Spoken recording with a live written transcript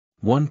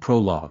1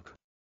 Prologue.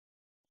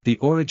 The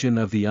Origin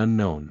of the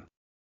Unknown.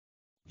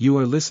 You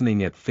are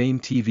listening at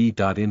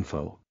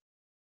famvetv.info.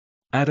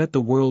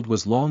 The world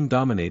was long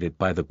dominated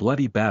by the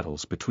bloody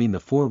battles between the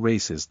four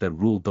races that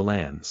ruled the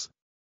lands.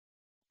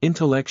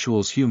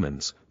 Intellectuals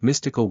humans,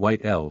 mystical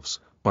white elves,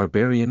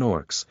 barbarian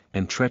orcs,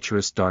 and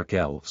treacherous dark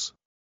elves.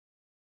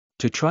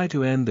 To try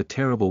to end the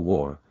terrible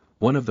war,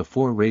 one of the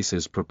four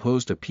races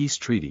proposed a peace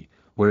treaty,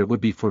 where it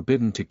would be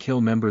forbidden to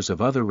kill members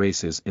of other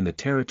races in the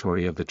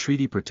territory of the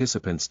treaty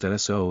participants.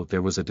 So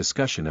there was a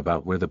discussion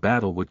about where the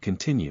battle would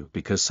continue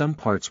because some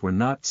parts were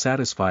not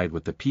satisfied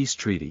with the peace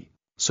treaty.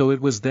 So it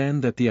was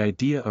then that the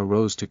idea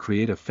arose to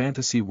create a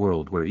fantasy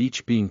world where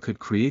each being could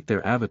create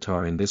their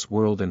avatar in this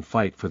world and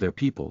fight for their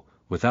people,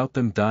 without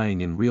them dying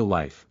in real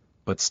life,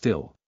 but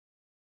still.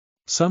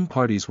 Some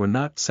parties were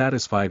not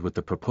satisfied with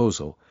the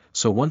proposal,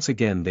 so once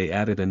again they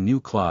added a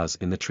new clause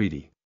in the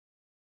treaty.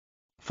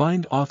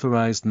 Find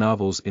authorized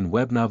novels in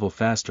WebNovel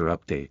faster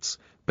updates,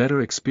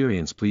 better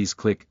experience. Please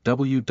click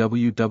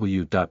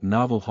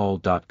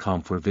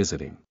www.novelfull.com for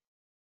visiting.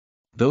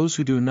 Those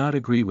who do not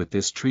agree with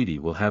this treaty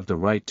will have the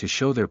right to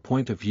show their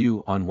point of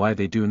view on why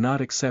they do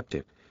not accept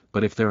it,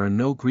 but if there are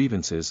no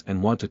grievances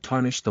and want to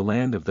tarnish the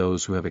land of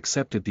those who have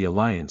accepted the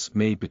alliance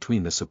made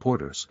between the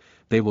supporters,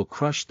 they will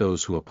crush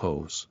those who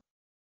oppose.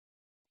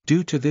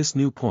 Due to this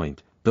new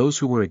point, those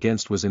who were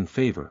against was in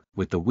favor,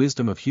 with the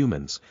wisdom of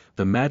humans,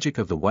 the magic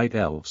of the white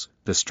elves,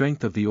 the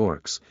strength of the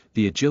orcs,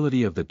 the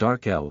agility of the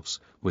dark elves,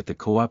 with the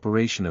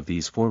cooperation of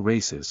these four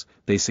races,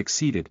 they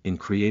succeeded in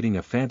creating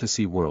a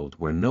fantasy world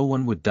where no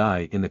one would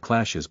die in the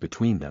clashes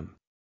between them.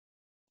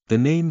 The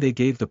name they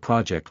gave the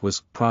project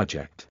was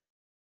Project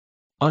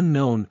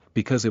Unknown,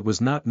 because it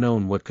was not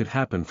known what could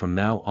happen from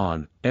now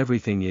on.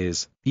 Everything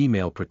is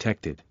email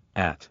protected.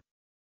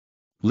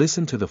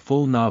 Listen to the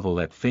full novel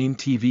at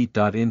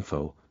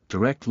famvetv.info.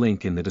 Direct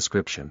link in the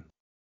description.